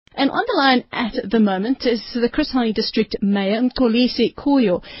And on the line at the moment is the Chris Hani District Mayor,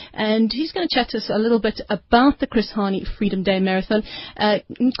 Koyo, and he's going to chat to us a little bit about the Chris Hani Freedom Day Marathon.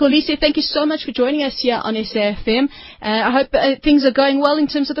 Kolisi, thank you so much for joining us here on SAFM. I hope things are going well in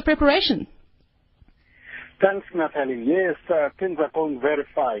terms of the preparation. Thanks, Natalie. Yes, things are going very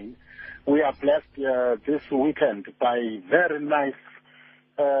fine. We are blessed this weekend by very nice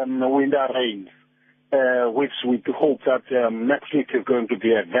winter rains, which we hope that next week is going to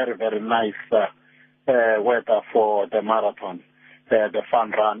be a very, very nice weather for the marathon, the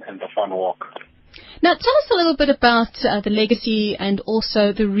fun run and the fun walk. Now, tell us a little bit about the legacy and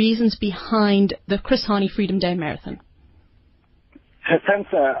also the reasons behind the Chris Hani Freedom Day Marathon. Thanks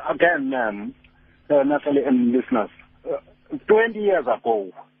again, Natalie and listeners. 20 years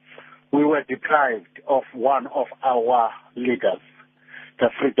ago, we were deprived of one of our leaders, the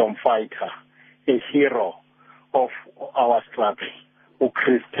freedom fighter, a hero of our struggle,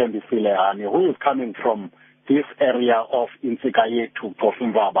 Chris Hani, who is coming from this area of Insikaye to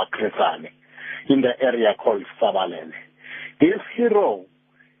Kofumbaba Kresane, in the area called Sabalele. This hero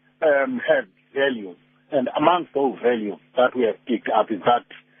had values, and amongst those values that we have picked up is that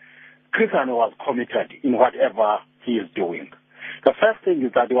Chris Hani was committed in whatever he is doing. The first thing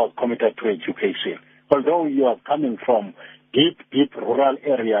is that he was committed to education. Although he was coming from deep, deep rural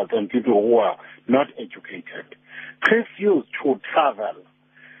areas and people who were not educated, Chris used to travel,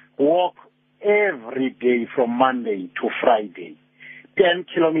 walk every day from Monday to Friday, 10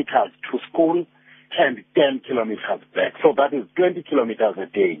 kilometers to school and 10 kilometers back. So that is 20 kilometers a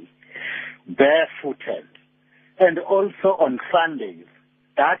day, barefooted. And also on Sundays,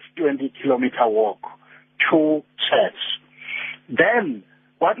 that 20-kilometer walk to church. Then,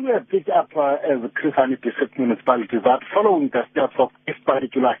 what we have picked up as a Chris Hani District Municipality is that following the steps of this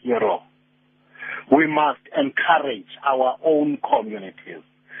particular hero, we must encourage our own communities.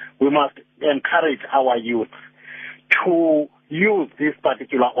 We must encourage our youth to use this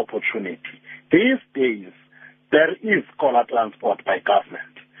particular opportunity. These days, there is scholar transport by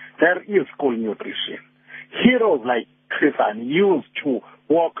government. There is school nutrition. Heroes like Chris Hani used to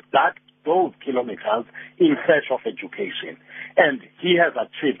walk those kilometers in search of education. And he has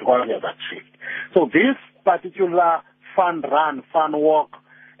achieved what he has achieved. So this particular fun run, fun walk,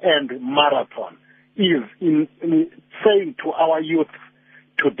 and marathon is in saying to our youth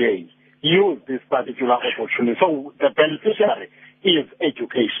today, use this particular opportunity. So the beneficiary is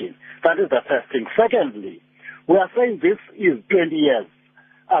education. That is the first thing. Secondly, we are saying this is 20 years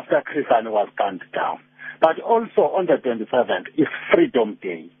after Chris Hani was gunned down. But also on the 27th is Freedom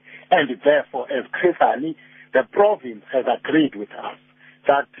Day. And therefore, as Chris Hani, the province has agreed with us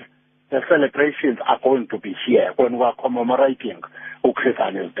that the celebrations are going to be here when we are commemorating Chris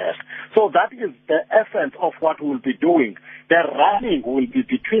Hani's death. So that is the essence of what we'll be doing. The running will be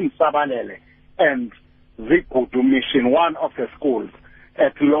between Sabalele and Zikudu Mission, one of the schools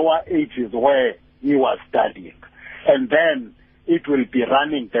at lower ages where he was studying. And then it will be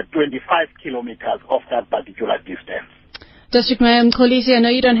running the 25 kilometers of that particular distance. District Mayor Kolisi, I know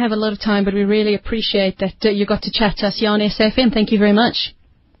you don't have a lot of time, but we really appreciate that you got to chat to us here on SAFM. Thank you very much.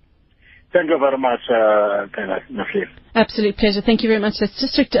 Thank you very much, Nafil. Absolute pleasure. Thank you very much. That's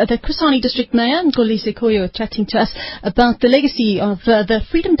the Chris Hani District Mayor, Kolisi Koyo, chatting to us about the legacy of the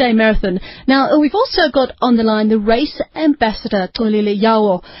Freedom Day Marathon. Now, we've also got on the line the race ambassador, Tolile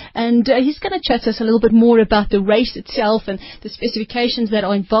Yawo, and he's going to chat to us a little bit more about the race itself and the specifications that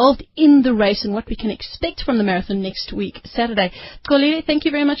are involved in the race and what we can expect from the marathon next week, Saturday. Tolile, thank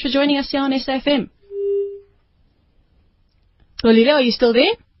you very much for joining us here on SAFM. Tolile, are you still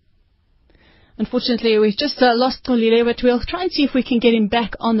there? Unfortunately, we've just lost Tolile, but we'll try and see if we can get him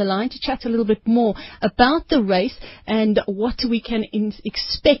back on the line to chat a little bit more about the race and what we can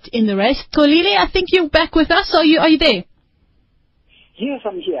expect in the race. Tolile, I think you're back with us. Are you there? Yes,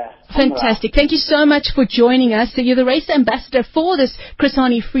 I'm here. Fantastic. Thank you so much for joining us. So you're the race ambassador for this Chris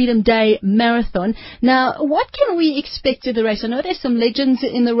Hani Freedom Day Marathon. Now, what can we expect of the race? I know there's some legends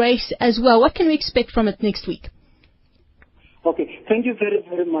in the race as well. What can we expect from it next week? Okay, thank you very,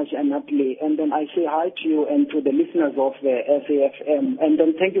 very much, Natalie. And then I say hi to you and to the listeners of the SAFM. And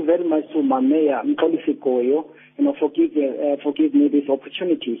then thank you very much to my mayor, Kolisi Koyo, for giving me this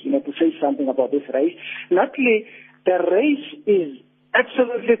opportunity, to say something about this race. Natalie, the race is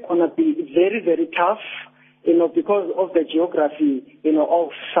absolutely going to be very, very tough, because of the geography, of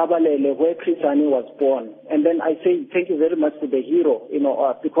Sabalele, where Chris Hani was born. And then I say thank you very much to the hero,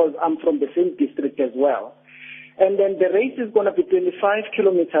 because I'm from the same district as well. And then the race is going to be 25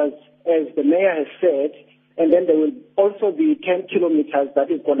 kilometers, as the mayor has said, And then there will also be 10 kilometers that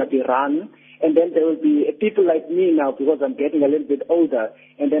is going to be run. And then there will be people like me now, because I'm getting a little bit older.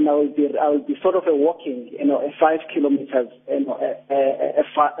 And then I will be sort of walking, a 5 kilometers, a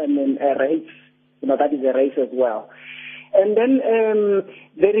race. That is a race as well. And then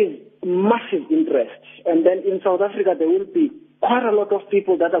there is massive interest. And then in South Africa, there will be quite a lot of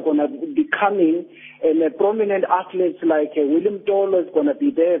people that are going to be coming, and prominent athletes like William Tolo is going to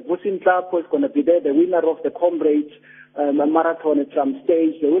be there, Vusin Tlapo is going to be there, the winner of the Comrades marathon at some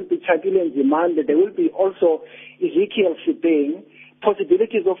stage. There will be Chagile Nzimande. There will be also Ezekiel Sipeng.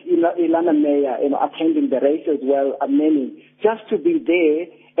 Possibilities of Ilana Meyer, attending the race as well are many. Just to be there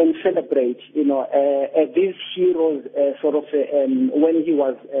and celebrate, these heroes when he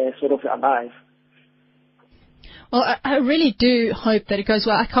was sort of alive. Well, I really do hope that it goes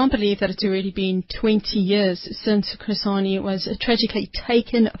well. I can't believe that it's already been 20 years since Chris Hani was tragically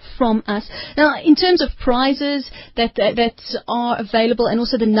taken from us. Now, in terms of prizes that are available and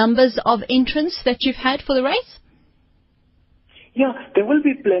also the numbers of entrants that you've had for the race? Yeah, there will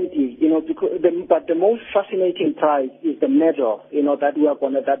be plenty, but the most fascinating prize is the medal,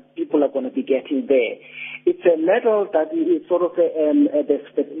 that people are going to be getting there. It's a medal that is sort of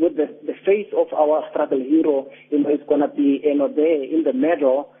with the face of our struggle hero, is going to be, there in the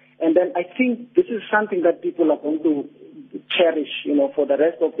medal. And then I think this is something that people are going to cherish, for the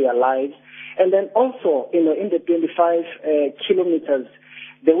rest of their lives. And then also, in the 25 kilometers,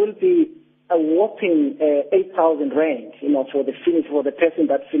 there will be a whopping 8,000 rand, for the person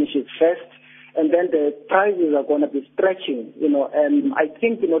that finishes first. And then the prizes are going to be stretching, and I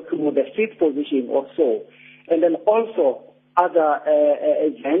think, to the fifth position or so. And then also other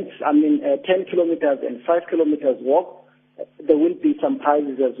events, 10 kilometers and 5 kilometers walk, there will be some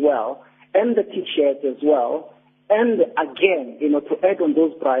prizes as well, and the T-shirts as well. And again, to add on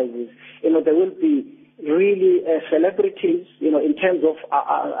those prizes, there will be really celebrities, in terms of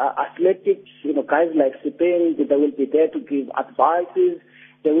athletics, guys like Sipeng, they will be there to give advices.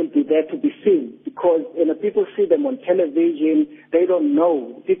 They will be there to be seen, because people see them on television. They don't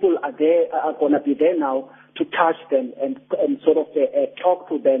know. People are going to be there now to touch them and sort of talk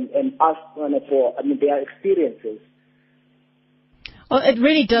to them and ask for their experiences. Well, it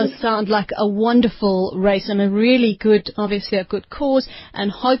really does sound like a wonderful race and obviously a good cause,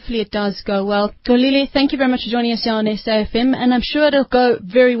 and hopefully it does go well. Golile, thank you very much for joining us here on SAFM, and I'm sure it'll go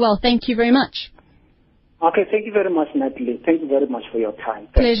very well. Thank you very much. Okay, thank you very much, Natalie. Thank you very much for your time.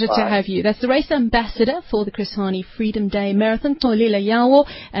 Pleasure to have you. That's the race ambassador for the Chris Hani Freedom Day Marathon, Tolile Yawo.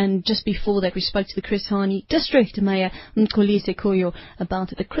 And just before that, we spoke to the Chris Hani District Mayor, Mkolisi Koyo, about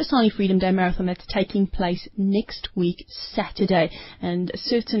the Chris Hani Freedom Day Marathon that's taking place next week, Saturday. And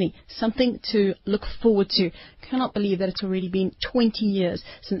certainly something to look forward to. Cannot believe that it's already been 20 years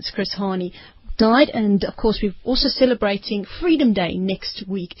since Chris Hani died, and of course we're also celebrating Freedom Day next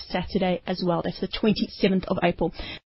week, Saturday as well. That's the 27th of April.